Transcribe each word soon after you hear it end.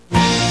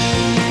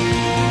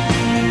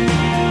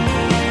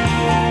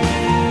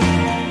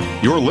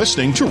You're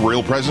listening to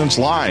Real Presence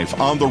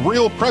Live on the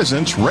Real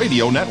Presence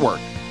Radio Network.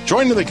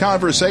 Join in the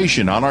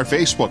conversation on our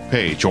Facebook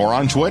page or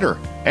on Twitter.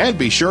 And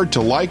be sure to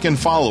like and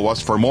follow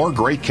us for more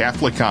great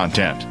Catholic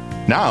content.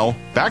 Now,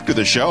 back to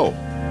the show.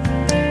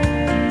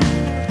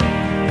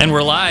 And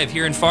we're live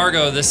here in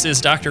Fargo. This is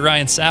Dr.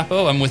 Ryan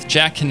Sappo. I'm with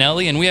Jack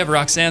Kennelly, and we have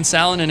Roxanne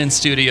Salonen in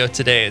studio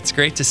today. It's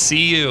great to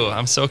see you.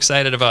 I'm so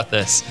excited about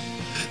this.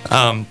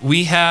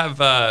 We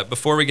have,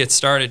 before we get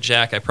started,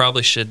 Jack, I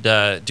probably should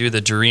do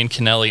the Doreen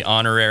Kennelly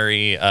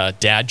honorary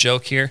dad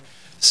joke here.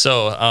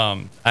 So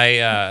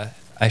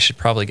I should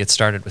probably get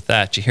started with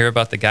that. Did you hear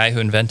about the guy who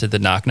invented the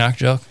knock-knock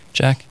joke,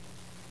 Jack?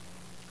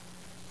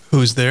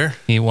 Who's there?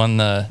 He won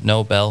the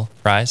Nobel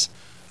Prize.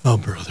 Oh,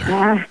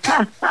 brother.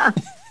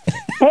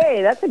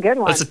 Hey, that's a good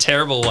one. That's a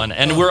terrible one.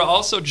 And we're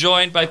also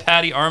joined by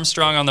Patty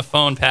Armstrong on the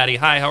phone. Patty,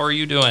 hi, how are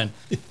you doing?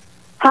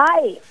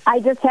 Hi, I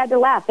just had to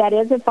laugh. That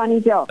is a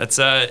funny joke. That's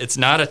it's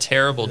not a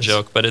terrible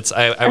joke, but it's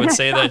I would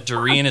say that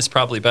Doreen is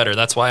probably better.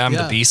 That's why I'm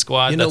the B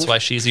squad. That's why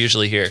she's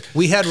usually here.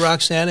 We had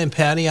Roxanne and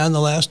Patty on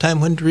the last time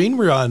when Doreen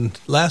were on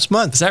last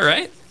month. Is that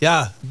right?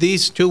 Yeah,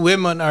 these two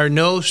women are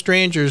no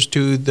strangers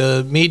to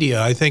the media.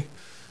 I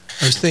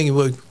was thinking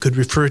we could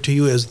refer to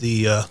you as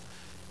the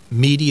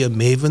media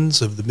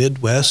mavens of the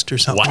Midwest or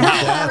something like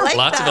that. Like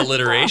Lots of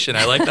alliteration.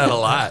 I like that a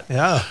lot.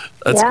 Yeah.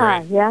 That's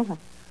great. Yeah.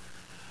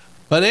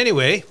 But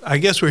anyway, I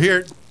guess we're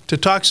here to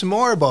talk some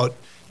more about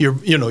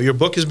your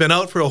book has been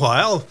out for a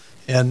while,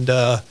 and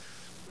well,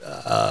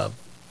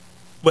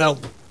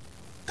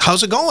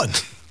 how's it going?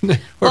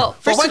 Well,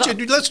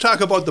 Let's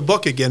talk about the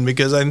book again,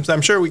 because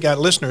I'm sure we got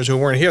listeners who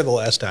weren't here the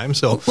last time.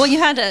 So well, you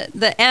had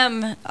the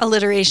M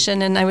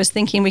alliteration, and I was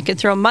thinking we could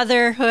throw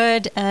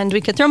motherhood and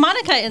we could throw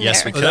Monica in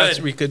yes, there.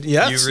 We could.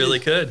 Yes, you really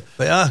could.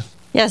 Yeah.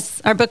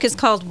 Yes, our book is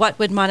called "What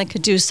Would Monica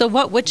Do?" So,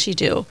 what would she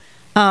do?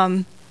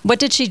 What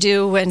did she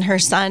do when her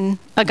son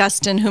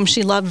Augustine, whom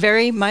she loved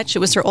very much, it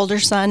was her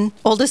oldest son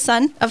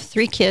of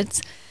 3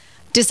 kids,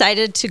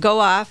 decided to go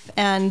off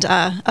and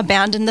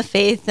abandon the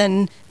faith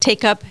and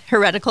take up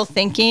heretical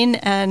thinking?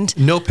 And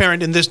no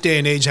parent in this day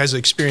and age has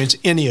experienced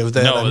any of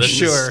that. No, I'm this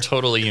sure. is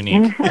totally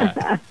unique.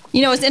 Yeah.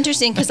 You know, it's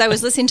interesting because I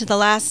was listening to the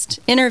last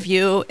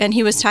interview, and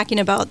he was talking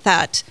about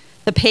that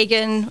the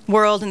pagan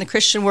world and the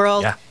Christian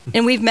world,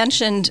 and we've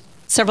mentioned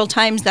several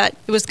times that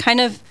it was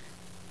kind of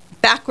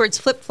backwards,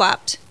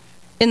 flip-flopped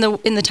in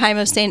the time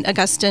of St.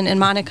 Augustine and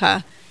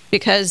Monica,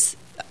 because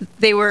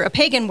they were a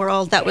pagan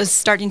world that was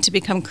starting to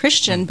become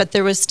Christian, but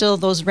there was still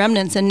those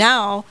remnants. And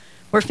now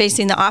we're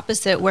facing the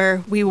opposite,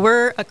 where we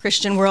were a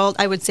Christian world.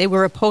 I would say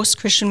we're a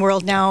post-Christian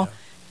world now,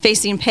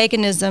 facing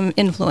paganism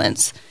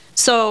influence.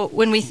 So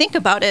when we think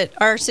about it,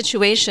 our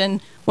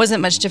situation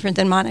wasn't much different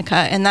than Monica,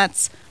 and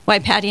that's why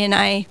Patty and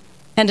I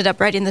ended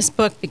up writing this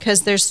book,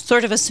 because there's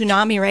sort of a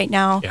tsunami right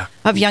now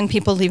of young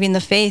people leaving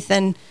the faith,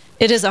 and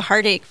it is a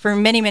heartache for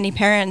many, many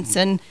parents.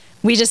 And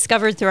we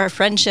discovered through our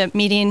friendship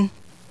meeting,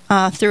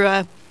 through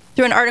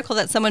an article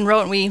that someone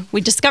wrote, and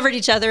we discovered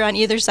each other on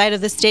either side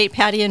of the state,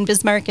 Patty in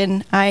Bismarck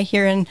and I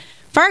here in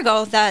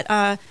Fargo,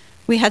 that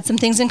we had some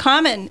things in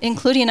common,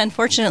 including,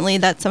 unfortunately,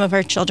 that some of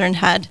our children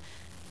had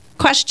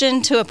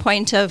questioned to a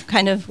point of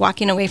kind of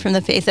walking away from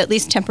the faith, at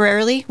least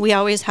temporarily. We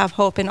always have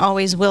hope and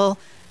always will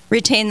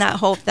retain that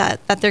hope that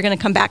they're going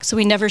to come back. So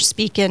we never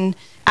speak in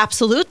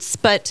absolutes,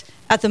 but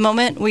at the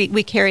moment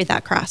we carry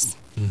that cross.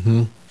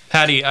 Mm-hmm.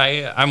 Patty,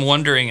 I'm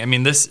wondering, I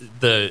mean,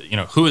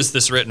 who is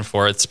this written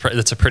for? It's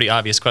a pretty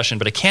obvious question,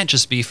 but it can't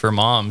just be for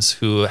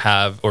moms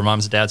or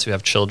moms and dads who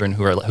have children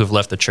who've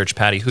left the church.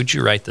 Patty, who'd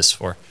you write this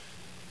for?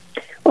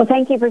 Well,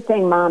 thank you for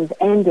saying moms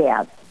and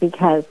dads,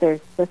 because there's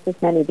just as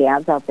many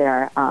dads out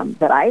there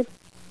that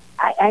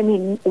I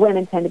mean,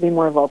 women tend to be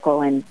more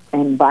vocal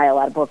and buy a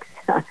lot of books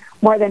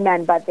more than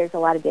men, but there's a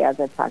lot of dads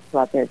that talk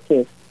about there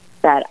too,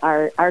 that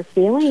are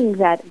feeling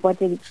that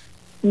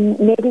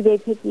maybe they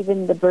take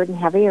even the burden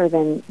heavier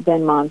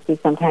than moms do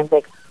sometimes,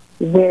 like,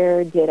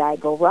 where did I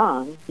go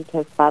wrong?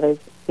 Because fathers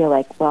feel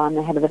like, well, I'm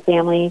the head of the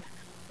family.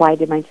 Why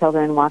did my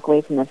children walk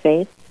away from the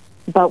faith?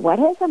 But what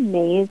has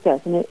amazed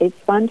us, and it's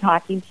fun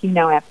talking to you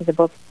now after the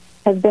book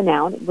has been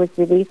out. It was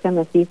released on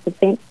the Feast of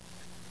St.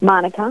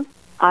 Monica,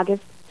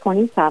 August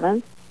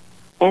 27th.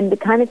 And the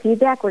kind of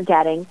feedback we're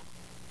getting,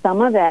 some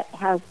of it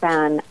has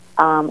been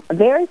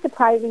very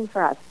surprising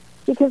for us,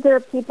 because there are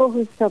people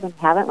whose children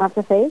haven't left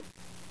the faith.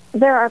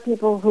 There are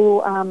people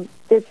who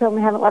their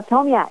children haven't left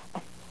home yet,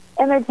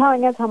 and they're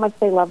telling us how much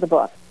they love the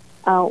book.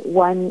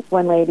 One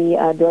lady,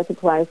 Dorothy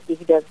Pulaski,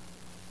 who does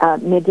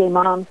Midday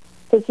Moms,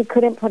 said she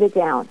couldn't put it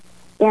down.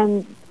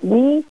 And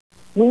we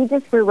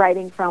just were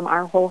writing from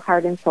our whole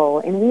heart and soul,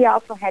 and we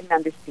also had an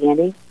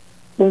understanding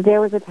that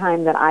there was a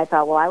time that I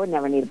thought, well, I would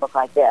never need a book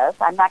like this.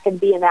 I'm not going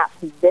to be in that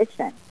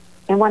position.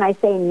 And when I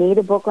say need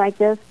a book like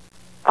this,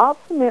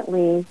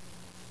 ultimately,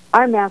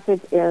 our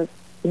message is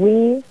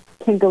we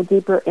can go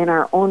deeper in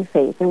our own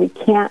faith, and we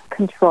can't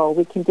control.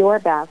 We can do our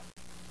best.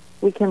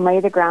 We can lay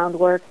the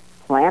groundwork,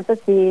 plant the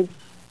seeds,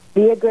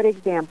 be a good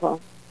example,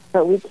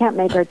 but we can't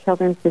make our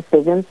children's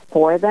decisions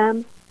for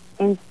them.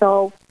 And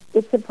so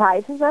it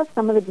surprises us,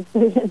 some of the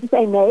decisions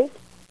they make,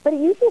 but it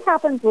usually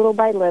happens little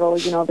by little.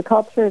 You know, the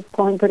culture is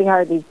pulling pretty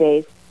hard these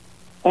days.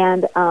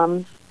 And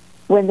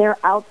when they're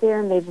out there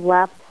and they've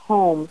left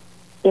home,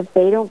 if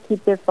they don't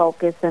keep their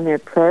focus and their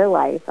prayer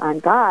life on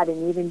God,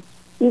 and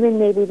even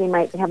maybe they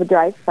might have a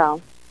dry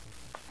spell,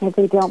 if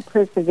they don't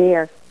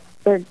persevere,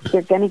 they're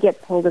going to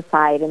get pulled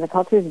aside. And the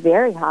culture is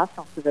very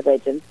hostile to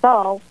religion.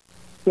 So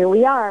here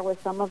we are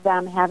with some of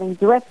them having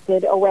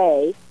drifted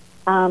away.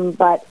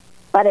 But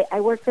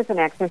I worked with an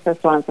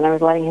exorcist once, and I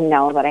was letting him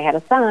know that I had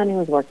a son who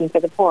was working for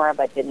the poor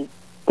but didn't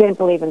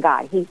believe in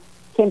God. He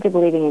came to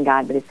believing in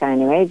God, but he's got a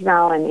new age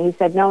now. And he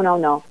said,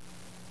 no.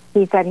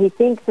 He said he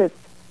thinks it's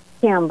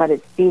him, but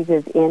it's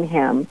Jesus in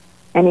him,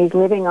 and he's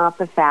living off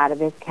the fat of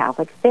his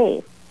Catholic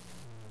faith.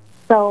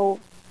 So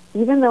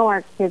even though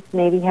our kids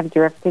maybe have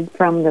drifted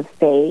from the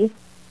faith,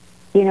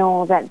 you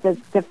know, that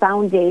the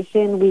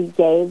foundation we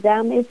gave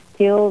them is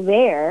still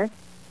there,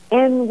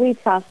 and we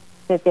trust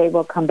that they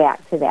will come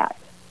back to that.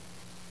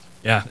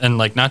 Yeah, and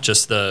like not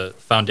just the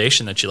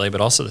foundation that you lay, but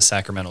also the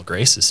sacramental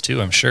graces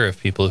too, I'm sure, of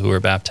people who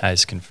were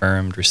baptized,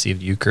 confirmed,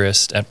 received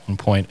Eucharist at one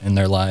point in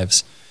their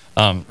lives.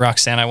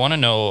 Roxanne, I want to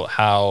know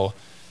how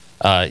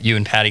you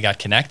and Patty got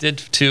connected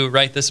to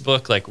write this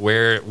book, like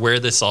where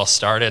this all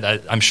started.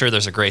 I'm sure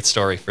there's a great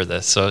story for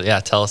this. So yeah,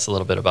 tell us a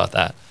little bit about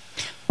that.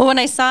 Well, when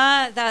I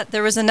saw that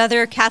there was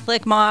another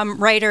Catholic mom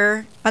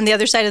writer on the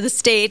other side of the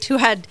state who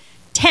had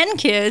 10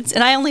 kids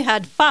and I only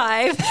had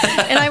 5,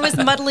 and I was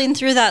muddling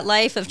through that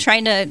life of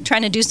trying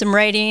to do some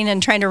writing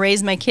and trying to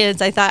raise my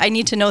kids, I thought I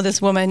need to know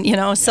this woman, you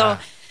know.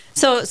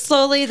 So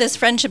slowly this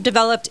friendship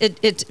developed.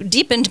 It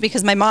deepened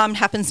because my mom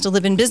happens to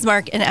live in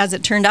Bismarck, and as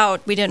it turned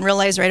out, we didn't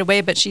realize right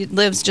away, but she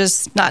lives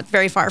just not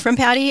very far from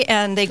Patty,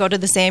 and they go to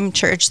the same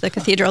church, the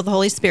Cathedral of the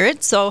Holy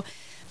Spirit. So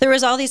there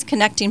was all these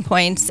connecting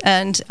points,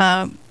 and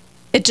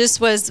it just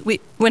was,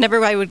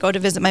 whenever I would go to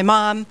visit my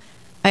mom,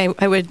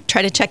 I would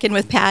try to check in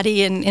with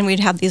Patty, and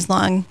we'd have these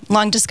long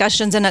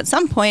discussions. And at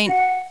some point,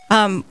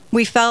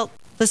 we felt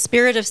the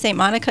spirit of St.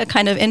 Monica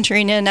kind of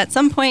entering in. At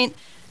some point,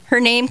 her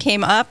name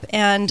came up,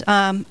 and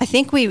I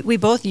think we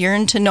both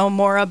yearned to know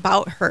more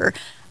about her.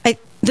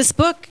 This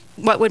book,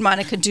 What Would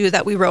Monica Do,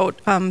 that we wrote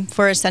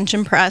for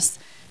Ascension Press,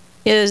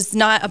 is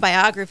not a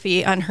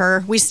biography on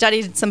her. We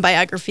studied some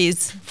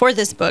biographies for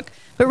this book,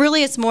 but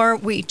really it's more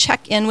we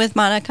check in with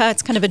Monica.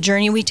 It's kind of a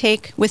journey we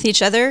take with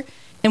each other,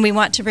 and we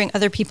want to bring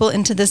other people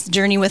into this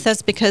journey with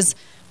us because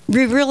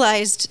we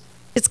realized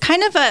it's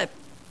kind of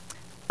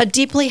a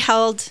deeply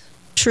held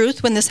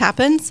truth when this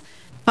happens.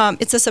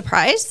 It's a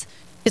surprise.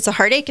 It's a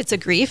heartache. It's a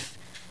grief.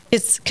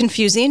 It's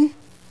confusing.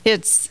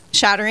 It's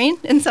shattering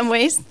in some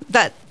ways.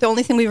 That the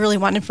only thing we really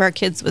wanted for our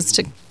kids was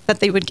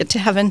that they would get to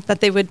heaven, that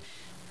they would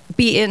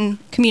be in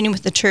communion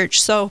with the church.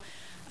 So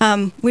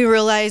we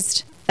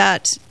realized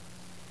that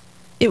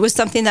it was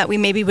something that we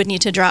maybe would need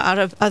to draw out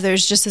of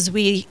others, just as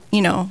we,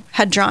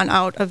 had drawn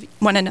out of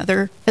one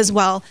another as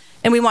well.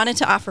 And we wanted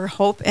to offer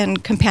hope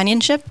and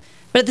companionship,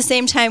 but at the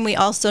same time, we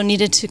also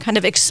needed to kind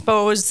of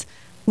expose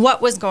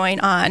what was going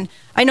on.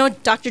 I know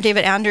Dr.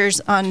 David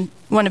Anders, on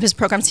one of his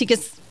programs, he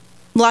gets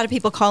a lot of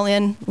people call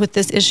in with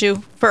this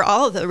issue for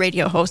all of the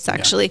radio hosts,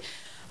 actually.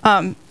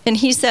 Yeah. And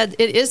he said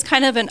it is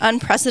kind of an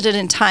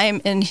unprecedented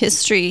time in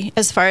history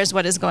as far as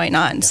what is going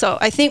on. Yeah. So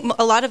I think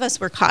a lot of us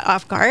were caught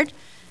off guard.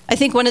 I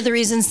think one of the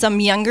reasons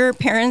some younger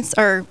parents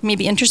are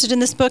maybe interested in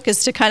this book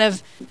is to kind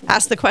of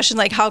ask the question,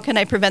 like, how can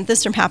I prevent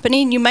this from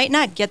happening? You might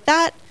not get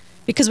that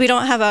because we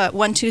don't have a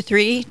 1, 2,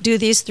 3, do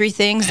these 3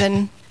 things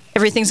and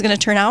everything's going to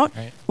turn out.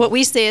 Right. What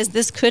we say is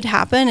this could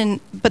happen,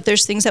 but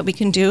there's things that we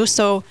can do,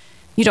 so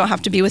you don't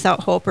have to be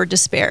without hope or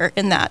despair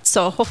in that.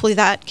 So hopefully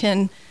that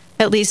can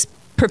at least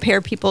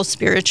prepare people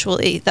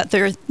spiritually, that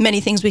there are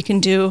many things we can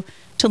do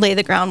to lay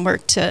the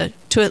groundwork to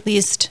at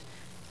least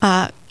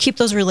keep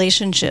those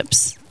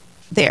relationships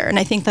there. And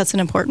I think that's an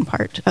important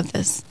part of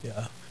this.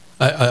 Yeah.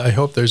 I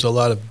hope there's a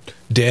lot of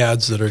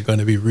dads that are going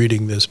to be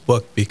reading this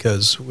book,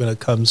 because when it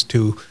comes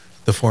to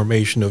the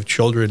formation of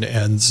children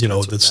and,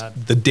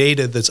 the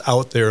data that's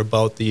out there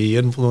about the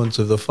influence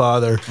of the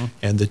father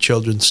and the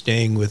children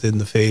staying within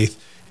the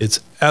faith, it's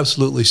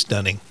absolutely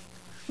stunning.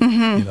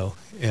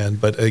 Mm-hmm.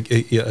 But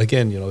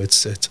again,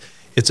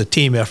 it's a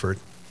team effort,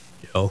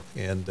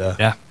 and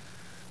yeah.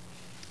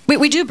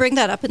 We do bring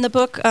that up in the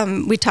book.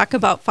 We talk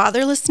about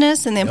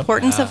fatherlessness and the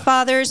importance of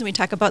fathers, and we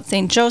talk about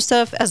St.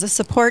 Joseph as a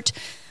support.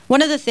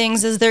 One of the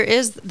things is there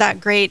is that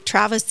great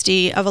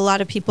travesty of a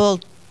lot of people,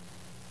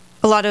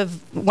 a lot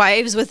of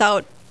wives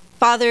without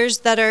fathers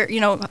that are,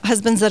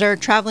 husbands that are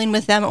traveling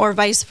with them, or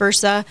vice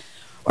versa,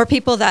 or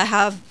people that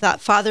have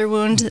that father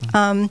wound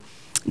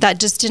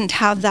that just didn't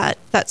have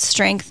that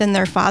strength in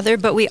their father.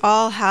 But we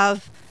all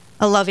have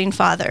a loving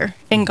father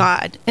in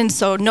God. And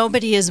so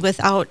nobody is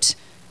without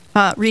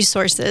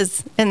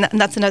resources, and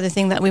that's another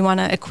thing that we want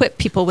to equip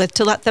people with,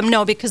 to let them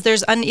know, because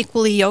there's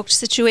unequally yoked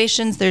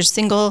situations, there's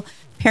single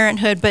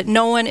parenthood, but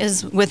no one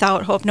is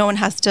without hope. No one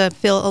has to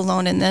feel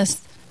alone in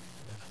this.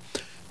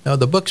 Now,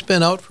 the book's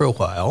been out for a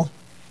while.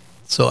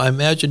 So I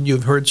imagine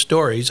you've heard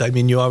stories. I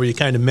mean, you already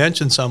kind of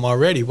mentioned some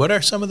already. What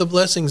are some of the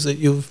blessings that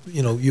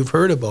you've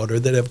heard about or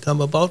that have come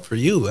about for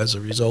you as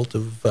a result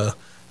of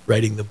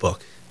writing the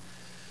book?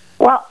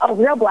 Well, a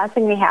real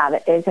blessing we have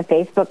is a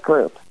Facebook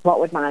group.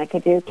 What would Monica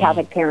do?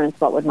 Catholic Parents,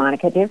 What Would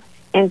Monica Do?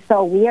 And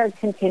so we are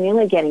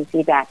continually getting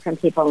feedback from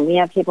people, and we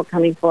have people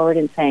coming forward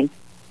and saying,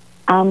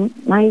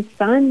 my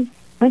son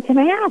went to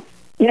Mass,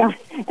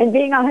 and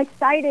being all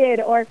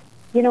excited, or,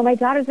 my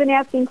daughter's been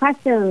asking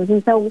questions.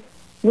 And so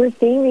we're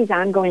seeing these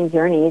ongoing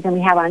journeys, and we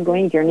have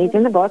ongoing journeys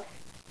in the book.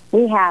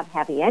 We have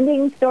happy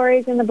ending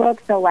stories in the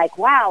book. So,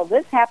 wow,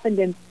 this happened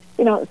in,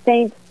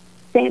 Saint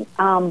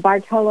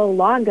Bartolo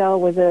Longo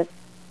was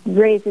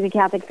raised in a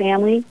Catholic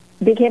family,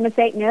 became a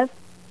Satanist,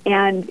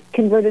 and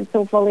converted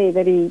so fully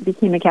that he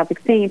became a Catholic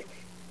saint.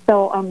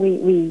 So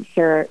we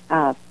share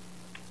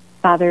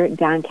Father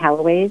Don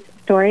Calloway's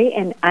story,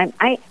 and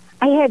I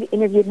had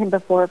interviewed him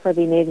before for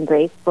the Amazing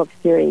Grace book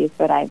series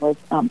that I was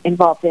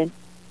involved in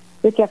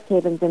with Jeff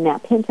Cavins and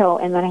Matt Pinto,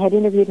 and then I had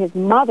interviewed his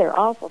mother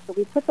also. So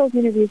we put those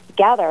interviews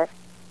together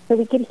so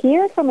we could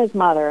hear from his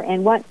mother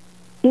and what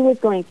she was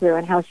going through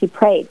and how she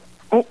prayed.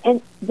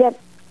 And the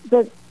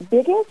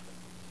biggest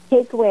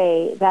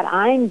takeaway that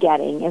I'm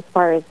getting as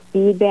far as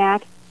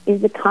feedback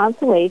is the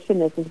consolation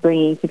this is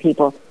bringing to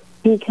people.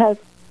 Because,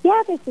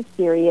 this is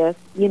serious.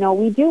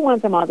 We do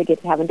want them all to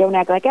get to heaven. Don't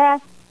act like,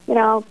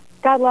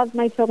 God loves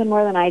my children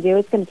more than I do.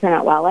 It's going to turn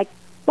out well.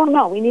 Well,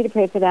 no, we need to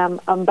pray for them,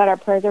 but our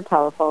prayers are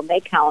powerful.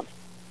 They count.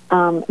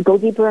 Go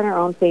deeper in our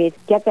own faith.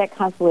 Get that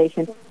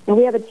consolation. And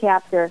we have a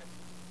chapter.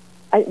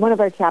 One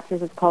of our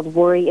chapters is called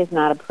 "Worry is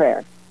Not a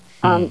Prayer."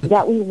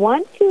 That we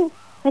want to.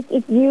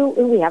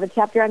 We have a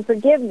chapter on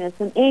forgiveness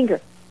and anger.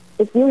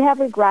 If you have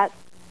regrets,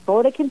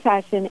 go to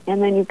confession,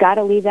 and then you've got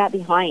to leave that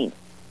behind.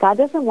 God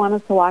doesn't want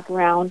us to walk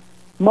around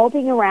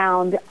moping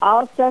around,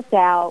 all stressed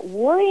out,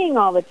 worrying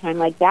all the time.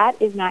 That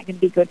is not going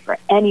to be good for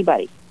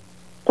anybody.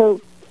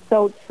 So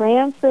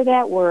transfer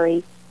that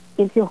worry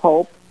into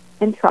hope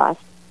and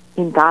trust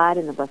in God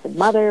and the Blessed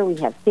Mother. We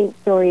have saint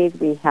stories.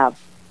 We have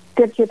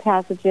scripture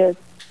passages.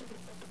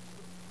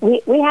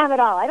 We have it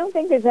all. I don't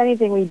think there's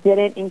anything we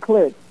didn't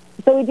include.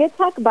 So we did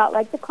talk about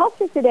the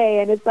culture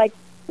today, and it's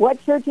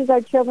what churches are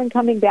children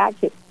coming back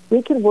to?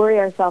 We can worry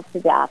ourselves to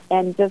death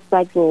and just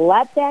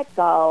let that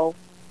go.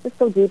 Just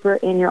go deeper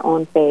in your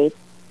own faith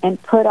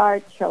and put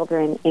our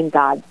children in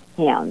God's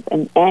hands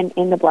and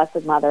in the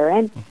Blessed Mother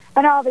and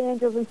all the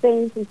angels and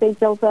saints and Saint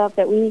Joseph,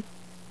 that we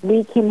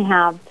can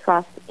have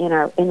trust in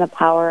the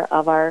power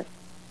of our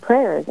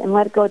prayers and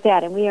let it go at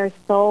that. And we are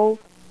so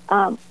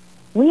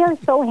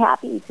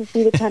happy to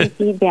see the kind of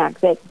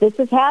feedback that this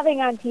is having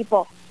on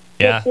people.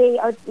 That they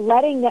are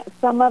letting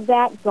some of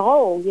that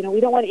go. We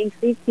don't want to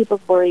increase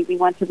people's worry. We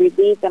want to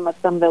relieve them of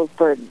some of those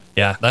burdens.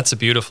 Yeah, that's a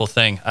beautiful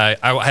thing. I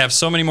have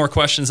so many more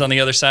questions on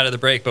the other side of the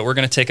break, but we're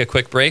going to take a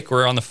quick break.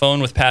 We're on the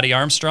phone with Patty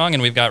Armstrong,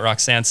 and we've got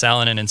Roxanne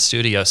Salonen in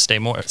studio. Stay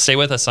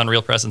with us on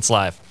Real Presence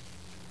Live.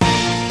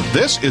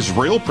 This is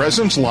Real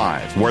Presence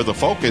Live, where the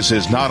focus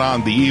is not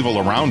on the evil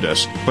around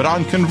us, but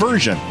on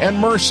conversion and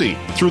mercy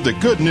through the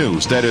good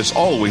news that is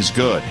always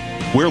good.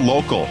 We're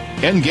local,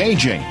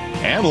 engaging,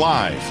 and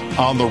live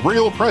on the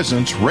Real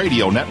Presence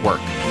Radio Network.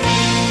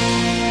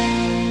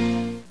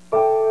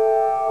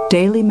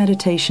 Daily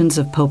Meditations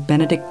of Pope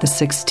Benedict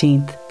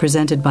XVI,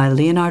 presented by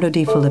Leonardo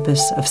D.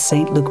 Philippus of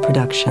St. Luke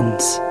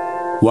Productions.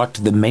 What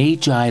the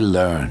Magi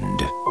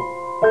learned.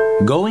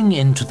 Going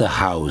into the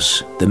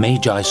house, the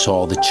Magi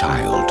saw the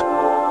child.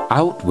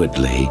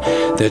 Outwardly,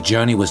 their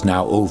journey was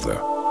now over.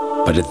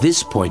 But at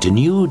this point, a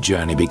new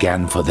journey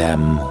began for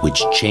them,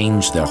 which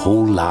changed their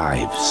whole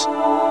lives.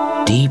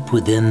 Deep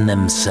within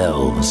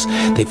themselves,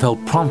 they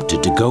felt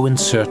prompted to go in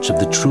search of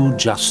the true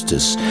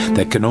justice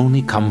that can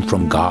only come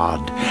from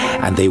God,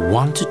 and they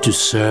wanted to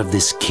serve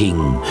this king,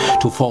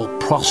 to fall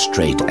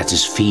prostrate at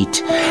his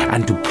feet,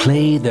 and to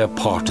play their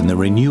part in the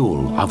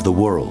renewal of the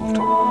world.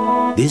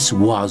 This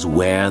was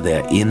where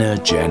their inner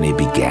journey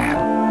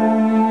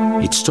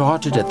began. It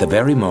started at the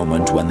very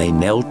moment when they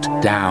knelt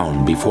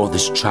down before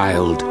this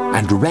child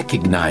and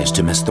recognized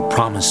him as the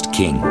promised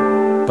king.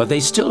 But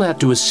they still had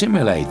to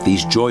assimilate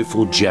these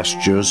joyful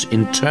gestures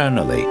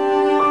internally.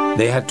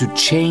 They had to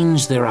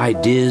change their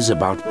ideas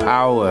about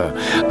power,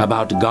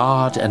 about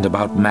God, and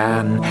about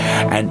man,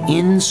 and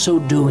in so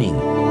doing,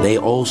 they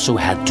also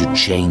had to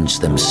change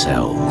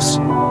themselves.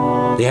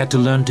 They had to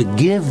learn to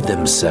give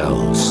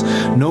themselves.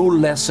 No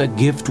lesser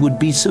gift would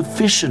be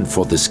sufficient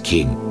for this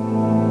king.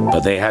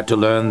 But they had to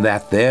learn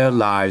that their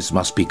lives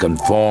must be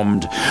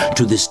conformed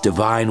to this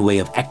divine way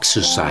of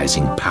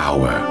exercising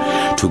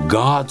power, to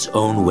God's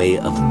own way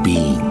of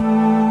being.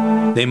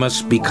 They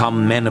must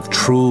become men of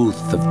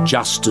truth, of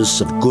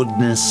justice, of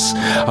goodness,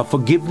 of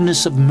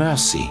forgiveness, of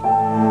mercy.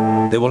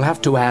 They will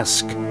have to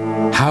ask,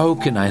 how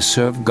can I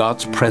serve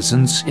God's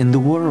presence in the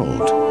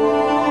world?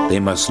 They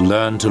must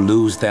learn to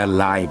lose their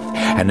life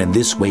and in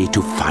this way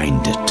to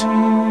find it.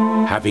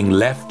 Having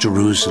left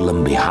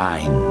Jerusalem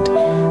behind,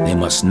 they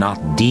must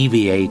not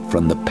deviate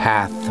from the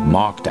path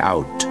marked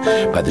out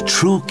by the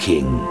true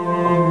King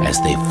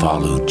as they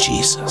follow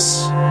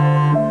Jesus.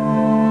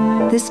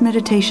 This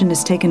meditation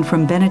is taken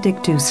from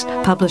Benedictus,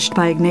 published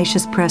by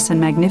Ignatius Press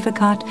and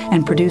Magnificat,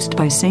 and produced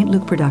by St.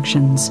 Luke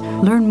Productions.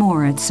 Learn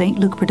more at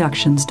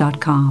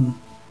stlukeproductions.com.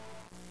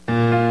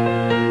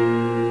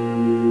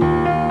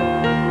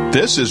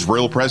 This is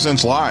Real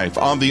Presence Live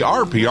on the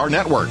RPR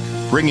Network,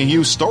 bringing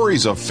you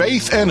stories of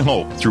faith and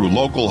hope through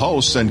local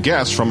hosts and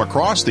guests from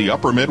across the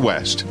upper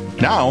Midwest.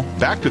 Now,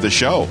 back to the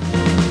show.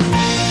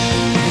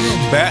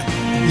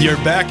 You're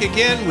back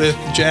again with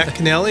Jack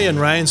Kennelly and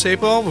Ryan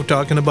Sapol.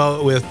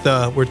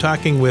 We're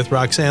talking with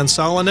Roxanne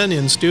Salonen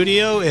in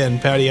studio,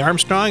 and Patty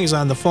Armstrong is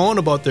on the phone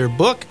about their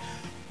book,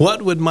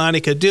 What Would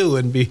Monica Do?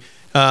 And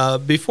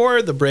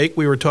before the break,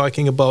 we were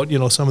talking about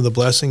some of the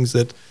blessings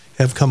that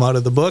have come out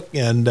of the book,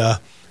 and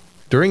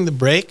during the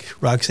break,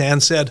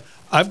 Roxanne said,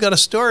 I've got a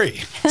story.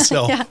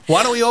 So yeah.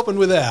 Why don't we open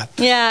with that?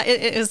 Yeah,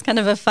 it was kind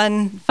of a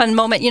fun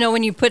moment.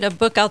 When you put a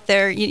book out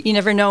there, you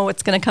never know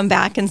what's going to come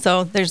back. And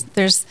so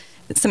there's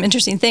some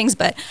interesting things.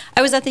 But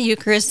I was at the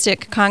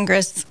Eucharistic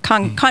Congress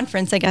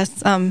conference, I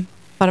guess, about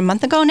a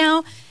month ago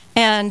now,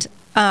 and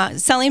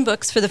selling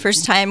books for the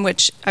first time,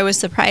 which I was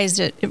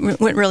surprised it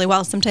went really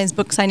well. Sometimes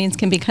book signings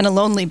can be kind of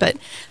lonely, but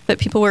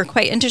people were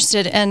quite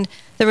interested. And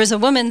there was a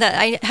woman that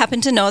I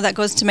happen to know that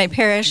goes to my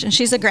parish, and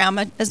she's a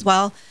grandma as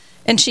well.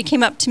 And she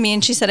came up to me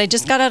and she said, I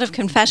just got out of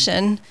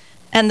confession,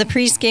 and the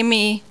priest gave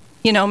me,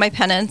 my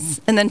penance,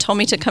 and then told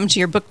me to come to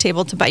your book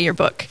table to buy your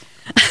book.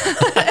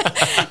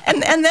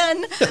 and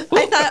then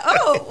I thought,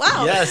 oh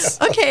wow,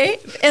 yes, okay.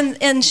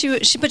 And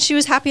she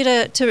was happy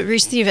to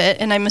receive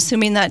it, and I'm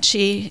assuming that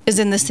she is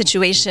in this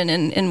situation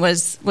and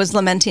was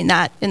lamenting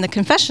that in the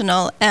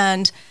confessional.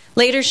 And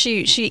later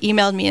she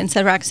emailed me and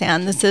said,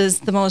 Roxanne, this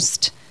is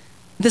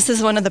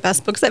one of the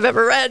best books I've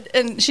ever read.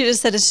 And she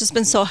just said it's just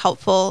been so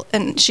helpful,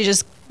 and she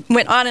just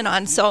went on and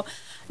on. So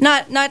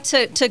not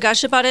to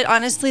gush about it,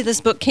 honestly,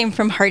 this book came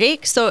from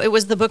heartache. So it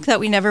was the book that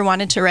we never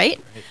wanted to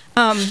write.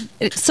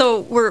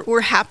 So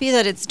we're happy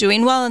that it's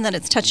doing well and that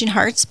it's touching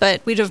hearts,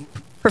 but we'd have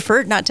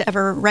preferred not to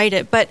ever write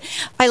it. But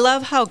I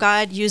love how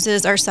God can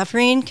use our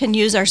suffering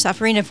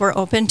if we're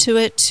open to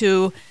it,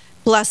 to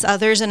bless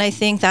others. And I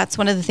think that's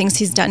one of the things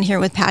he's done here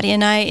with Patty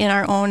and I in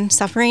our own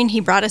suffering. He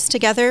brought us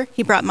together.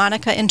 He brought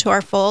Monica into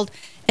our fold.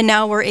 And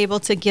now we're able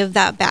to give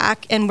that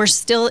back. And we're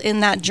still in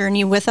that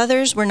journey with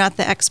others. We're not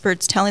the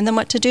experts telling them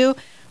what to do.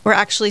 We're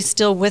actually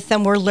still with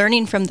them. We're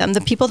learning from them.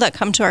 The people that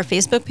come to our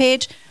Facebook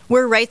page,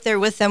 we're right there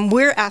with them.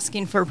 We're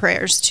asking for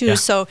prayers too. Yeah.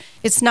 So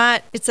it's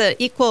an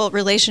equal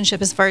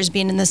relationship as far as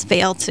being in this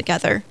veil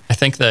together. I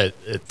think that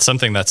it's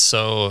something that's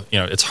so,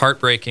 it's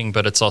heartbreaking,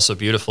 but it's also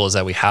beautiful, is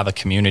that we have a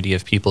community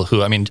of people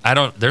who,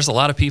 there's a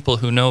lot of people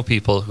who know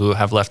people who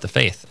have left the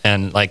faith.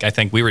 And I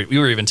think we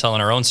were even telling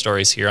our own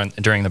stories here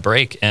during the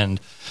break. And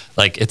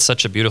it's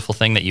such a beautiful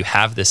thing that you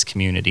have this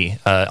community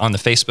on the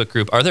Facebook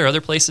group. Are there other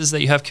places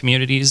that you have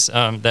communities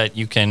that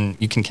you can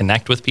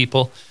connect with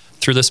people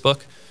through this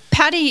book?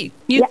 Patty,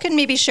 you can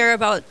maybe share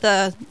about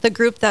the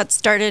group that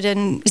started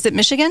is it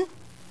Michigan?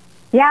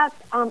 Yes,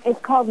 it's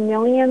called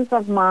Millions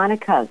of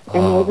Monicas,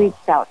 and they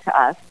reached out to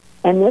us.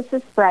 And this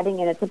is spreading,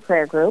 and it's a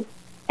prayer group.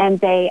 And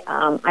they,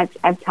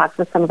 I've talked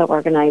with some of the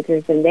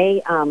organizers, and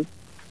they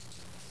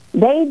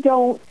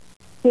don't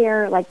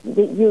care,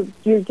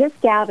 you're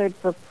just gathered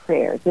for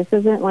prayers. This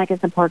isn't like a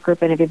support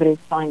group and everybody's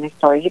telling their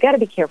story. You got to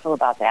be careful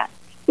about that.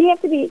 You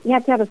have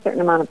to have a certain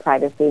amount of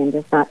privacy and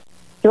just not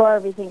throw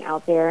everything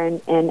out there.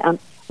 And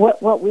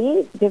what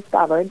we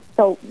discovered,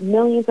 so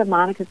Millions of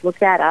Monicas, look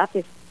that up.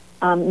 If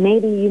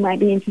maybe you might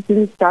be interested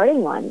in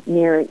starting one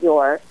near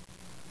your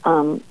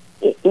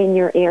in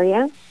your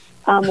area.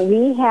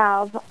 We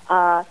have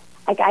I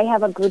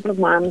have a group of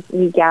moms.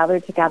 We gather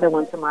together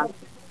once a month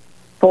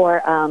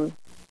for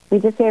we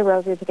just say a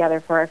rosary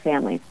together for our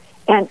families.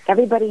 And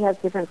everybody has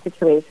different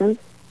situations.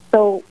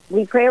 So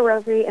we pray a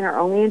rosary, and our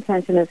only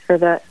intention is for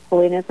the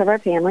holiness of our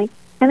family.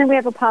 And then we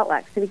have a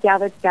potluck. So we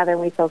gather together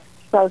and we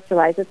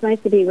socialize. It's nice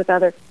to be with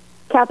other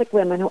Catholic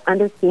women who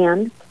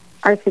understand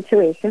our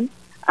situation.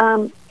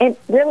 And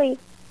really,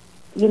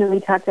 we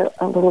talked a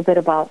little bit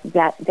about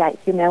that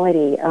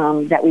humility,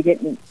 that we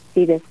didn't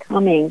see this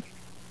coming,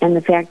 and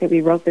the fact that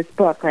we wrote this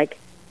book.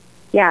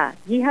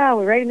 Yeehaw,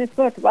 we're writing this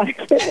book about a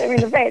kid living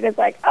the faith. It's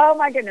oh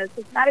my goodness,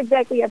 it's not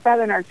exactly a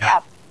feather in our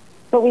cap.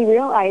 But we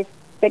realized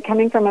that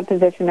coming from a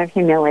position of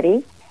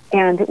humility,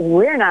 and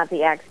we're not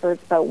the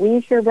experts, but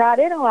we sure brought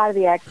in a lot of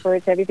the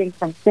experts, everything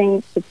from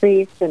saints to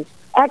priests and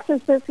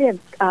exorcists. We have,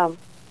 a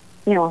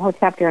whole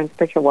chapter on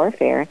spiritual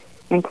warfare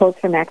and quotes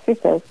from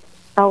exorcists.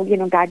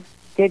 God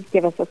did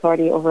give us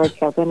authority over our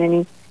children,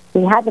 and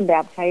he had them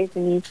baptized,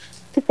 and he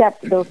took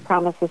those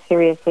promises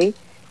seriously.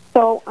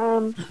 So,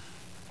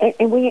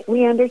 and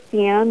we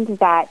understand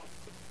that,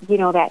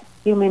 that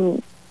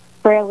human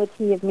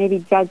frailty of maybe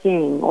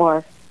judging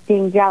or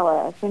being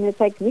jealous. And it's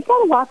we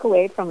got to walk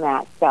away from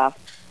that stuff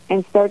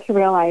and start to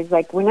realize,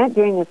 we're not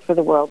doing this for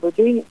the world. We're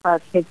doing it for our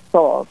kids'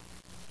 souls.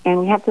 And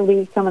we have to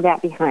leave some of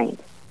that behind.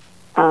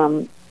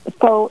 But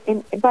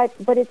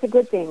it's a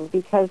good thing,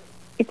 because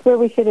it's where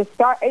we should have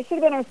started. It should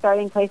have been our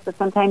starting place, but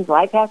sometimes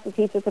life has to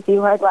teach us a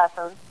few hard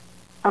lessons.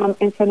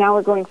 And so now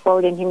we're going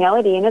forward in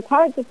humility. And it's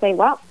hard to say,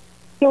 well,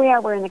 here we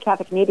are, we're in the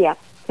Catholic media.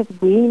 Because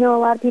we know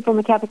a lot of people in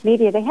the Catholic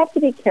media, they have to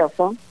be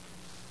careful.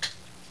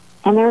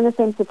 And they're in the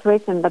same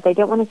situation, but they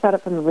don't want to shout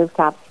it from the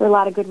rooftops for a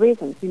lot of good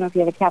reasons. You know, if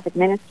you have a Catholic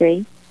ministry,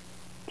 do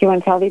you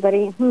want to tell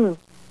everybody,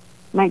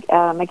 my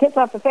kids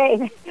left the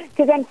faith?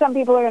 Because then some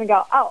people are going to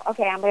go, oh,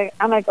 okay, I'm going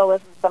to go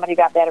listen to somebody who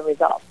got better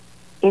results.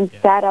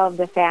 Instead of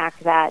the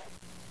fact that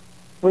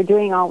we're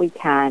doing all we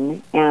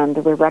can,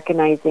 and we're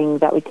recognizing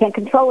that we can't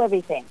control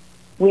everything,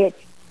 which,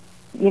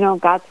 you know,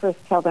 God's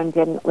first children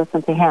didn't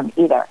listen to him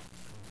either.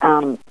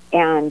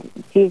 And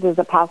Jesus'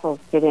 apostles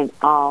didn't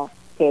all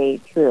stay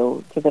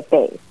true to the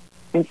faith.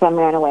 And some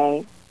ran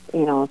away,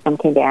 you know, some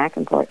came back.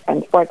 And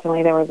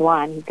unfortunately, there was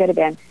one who could have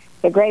been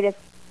the greatest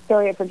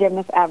story of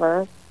forgiveness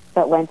ever,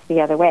 but went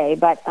the other way.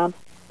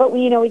 But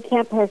we, you know, we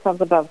can't put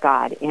ourselves above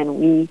God, and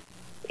we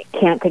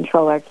can't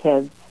control our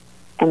kids,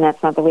 and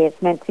that's not the way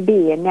it's meant to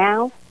be. And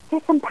now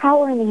there's some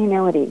power in the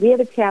humility. We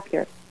have a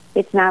chapter.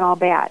 It's not all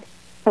bad.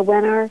 So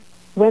when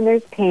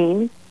there's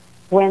pain,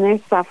 when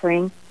there's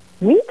suffering,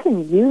 we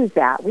can use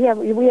that. We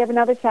have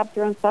another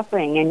chapter on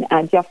suffering,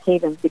 and Jeff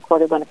Cavins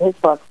recorded one of his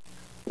books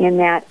in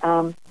that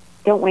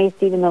don't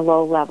waste even the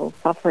low-level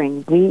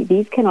suffering.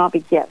 These can all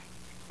be gifts,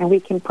 and we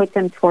can put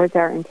them towards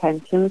our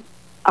intentions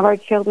of our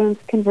children's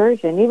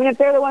conversion. Even if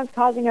they're the ones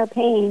causing our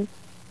pain,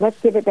 let's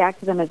give it back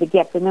to them as a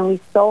gift. And then we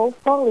so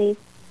fully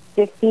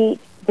defeat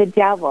the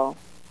devil,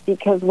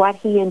 because what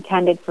he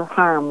intended for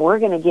harm, we're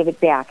going to give it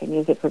back and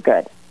use it for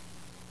good.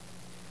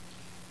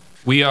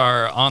 We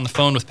are on the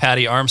phone with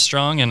Patty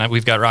Armstrong, and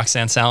we've got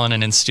Roxanne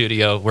Salonen in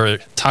studio. We're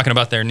talking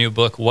about their new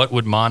book, What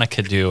Would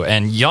Monica Do?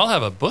 And y'all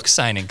have a book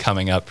signing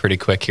coming up pretty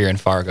quick here in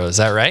Fargo. Is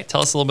that right?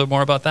 Tell us a little bit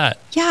more about that.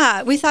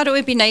 Yeah, we thought it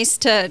would be nice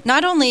to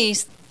not only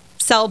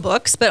sell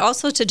books, but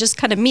also to just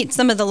kind of meet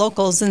some of the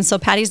locals. And so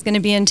Patty's going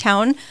to be in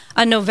town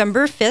on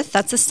November 5th.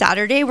 That's a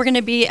Saturday. We're going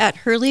to be at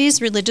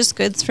Hurley's Religious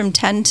Goods from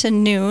 10 to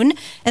noon,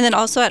 and then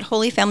also at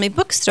Holy Family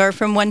Bookstore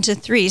from 1 to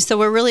 3. So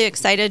we're really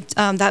excited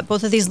that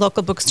both of these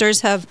local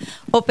bookstores have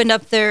opened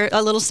up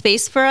a little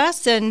space for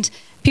us. And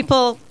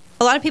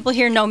a lot of people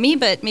here know me,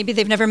 but maybe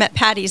they've never met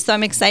Patty. So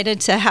I'm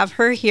excited to have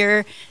her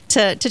here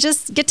to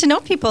just get to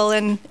know people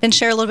and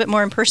share a little bit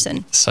more in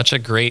person. Such a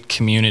great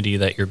community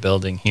that you're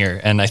building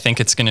here. And I think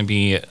it's going to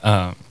be,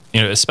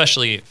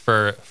 especially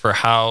for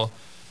how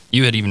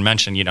you had even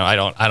mentioned, I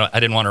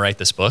didn't want to write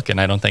this book, and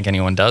I don't think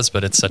anyone does,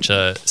 but it's such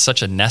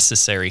a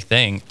necessary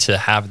thing to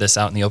have this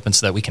out in the open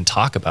so that we can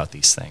talk about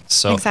these things.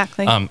 So,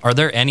 exactly. Are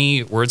there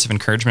any words of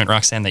encouragement,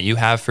 Roxanne, that you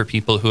have for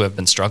people who have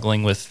been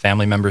struggling with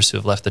family members who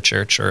have left the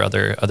church or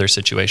other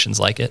situations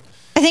like it?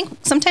 I think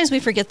sometimes we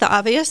forget the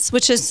obvious,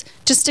 which is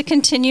just to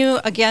continue,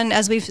 again,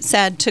 as we've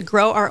said, to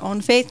grow our own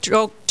faith,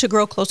 to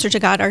grow closer to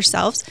God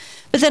ourselves.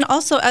 But then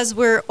also, as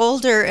we're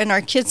older and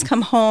our kids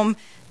come home,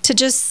 to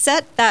just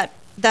set that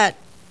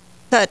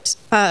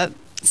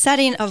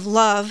setting of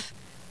love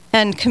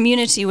and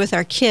community with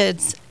our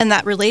kids and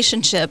that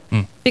relationship,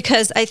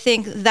 because I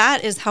think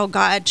that is how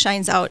God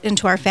shines out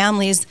into our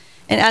families.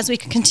 And as we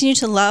continue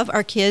to love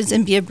our kids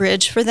and be a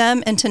bridge for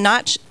them, and to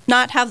not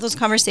have those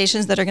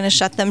conversations that are going to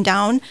shut them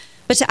down,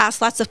 but to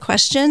ask lots of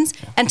questions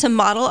and to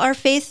model our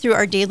faith through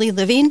our daily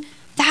living,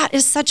 that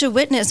is such a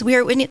witness. We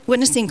are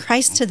witnessing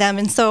Christ to them.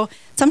 And so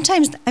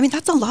sometimes,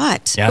 that's a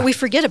lot, but we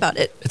forget about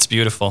it. It's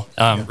beautiful.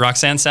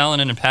 Roxanne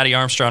Salonen and Patty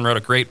Armstrong wrote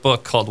a great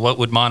book called What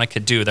Would Monica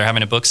Do? They're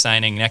having a book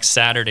signing next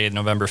Saturday,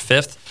 November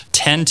 5th,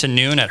 10 to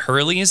noon at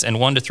Hurley's and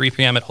 1 to 3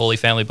 p.m. at Holy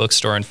Family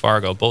Bookstore in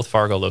Fargo, both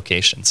Fargo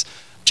locations.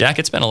 Jack,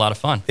 it's been a lot of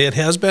fun. It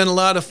has been a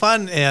lot of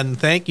fun, and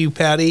thank you,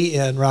 Patty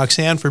and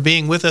Roxanne, for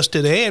being with us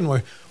today, and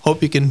we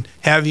hope you can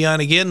have you on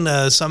again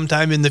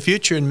sometime in the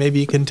future, and maybe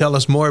you can tell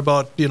us more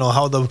about,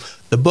 how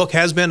the book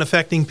has been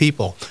affecting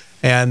people.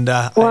 And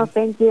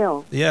thank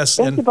you. Yes.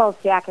 Thank you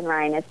both, Jack and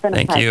Ryan. It's been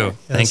a pleasure. Yes.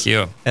 Thank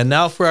you. And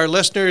now for our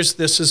listeners,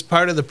 this is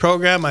part of the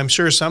program I'm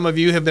sure some of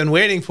you have been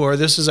waiting for.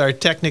 This is our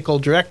technical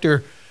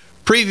director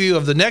preview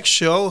of the next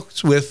show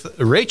with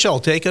Rachel.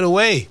 Take it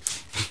away.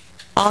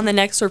 On the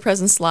next Real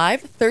Presence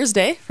Live,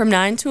 Thursday from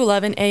 9 to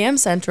 11 a.m.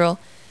 Central,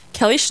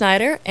 Kelly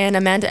Schneider and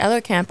Amanda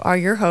Ellerkamp are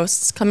your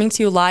hosts, coming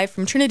to you live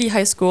from Trinity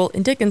High School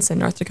in Dickinson,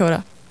 North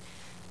Dakota.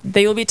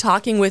 They will be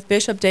talking with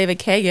Bishop David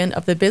Kagan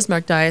of the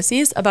Bismarck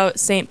Diocese about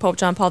St. Pope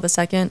John Paul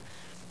II,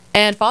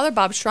 and Father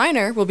Bob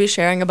Schreiner will be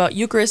sharing about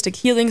Eucharistic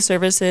healing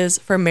services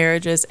for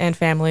marriages and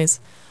families.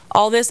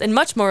 All this and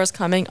much more is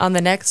coming on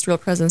the next Real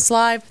Presence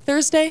Live,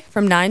 Thursday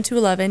from 9 to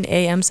 11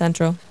 a.m.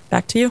 Central.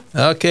 Back to you.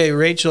 Okay,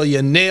 Rachel,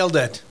 you nailed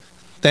it.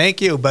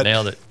 Thank you, but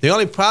nailed it. The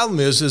only problem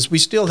is we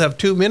still have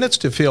 2 minutes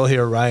to fill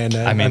here,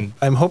 Ryan.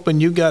 I'm hoping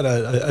you got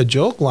a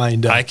joke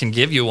lined up. I can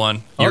give you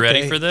one. You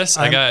ready for this?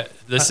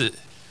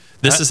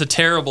 This is a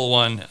terrible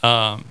one,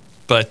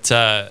 but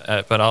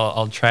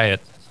I'll try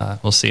it.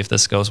 We'll see if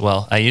this goes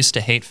well. I used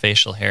to hate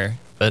facial hair,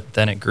 but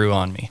then it grew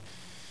on me.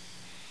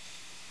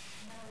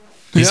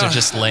 These are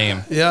just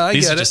lame. Yeah, I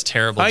These get are it. just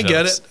terrible I jokes.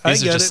 get it.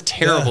 These are just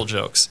terrible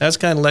jokes. That's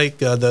kind of like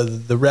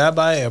the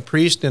rabbi, a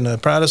priest, and a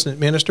Protestant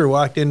minister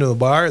walked into a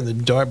bar, and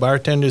the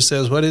bartender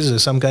says, "What is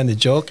this, some kind of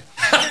joke?"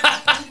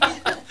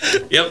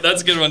 Yep,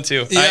 that's a good one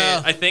too.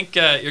 Yeah. I think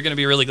you're going to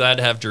be really glad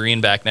to have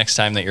Doreen back next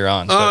time that you're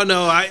on. Oh,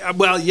 no.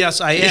 Well,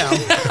 yes, I am.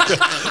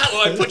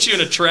 Well, I put you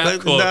in a trap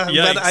quote.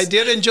 But I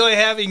did enjoy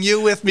having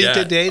you with me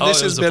today.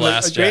 This has been a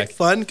blast, great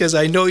fun because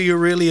I know you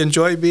really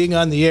enjoy being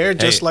on the air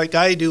just like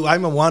I do.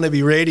 I'm a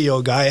wannabe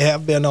radio guy. I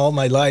have been all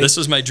my life. This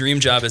was my dream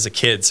job as a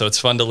kid, so it's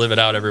fun to live it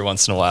out every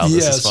once in a while.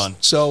 This is fun.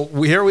 So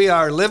here we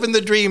are living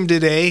the dream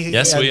today.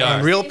 Yes, we are.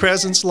 On Real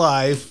Presence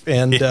Live.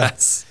 And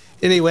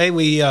anyway,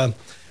 we...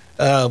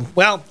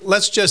 well,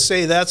 let's just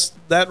say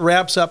that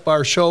wraps up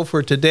our show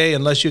for today,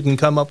 unless you can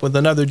come up with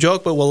another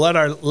joke. But we'll let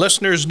our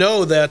listeners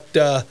know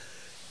that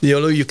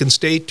you can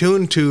stay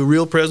tuned to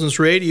Real Presence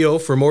Radio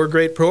for more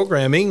great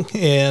programming.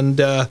 And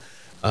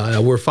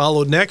we're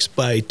followed next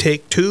by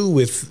Take Two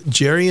with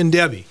Jerry and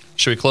Debbie.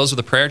 Should we close with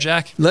a prayer,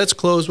 Jack? Let's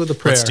close with a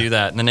prayer. Let's do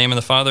that. In the name of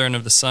the Father, and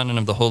of the Son, and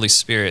of the Holy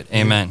Spirit.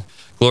 Amen.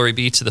 Glory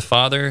be to the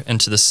Father, and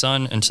to the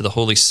Son, and to the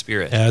Holy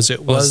Spirit. As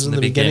it was in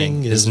the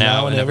beginning, is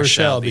now, and ever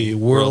shall be,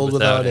 world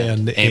without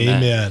end.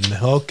 Amen.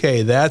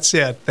 Okay, that's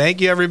it.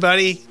 Thank you,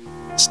 everybody.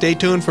 Stay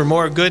tuned for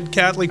more good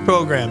Catholic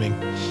programming.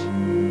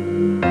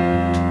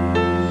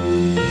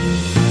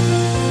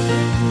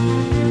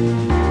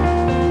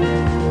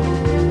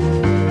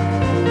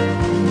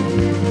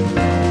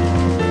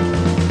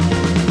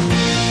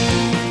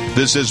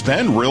 This has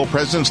been Real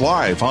Presence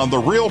Live on the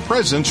Real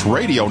Presence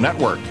Radio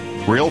Network.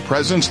 Real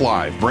Presence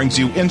Live brings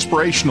you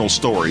inspirational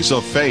stories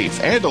of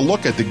faith and a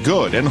look at the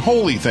good and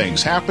holy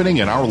things happening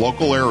in our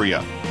local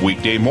area.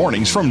 Weekday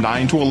mornings from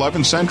 9 to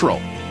 11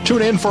 Central.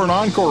 Tune in for an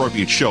encore of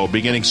each show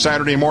beginning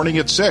Saturday morning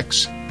at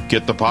 6.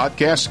 Get the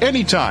podcast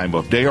any time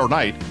of day or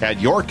night at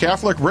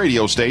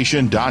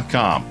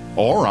yourcatholicradiostation.com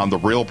or on the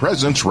Real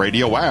Presence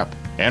Radio app.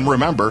 And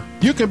remember,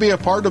 you can be a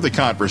part of the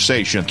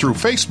conversation through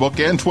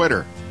Facebook and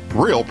Twitter.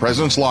 Real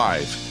Presence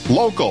Live.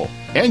 Local,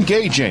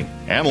 engaging,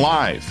 and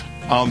live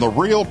on the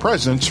Real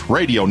Presence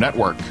Radio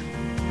Network.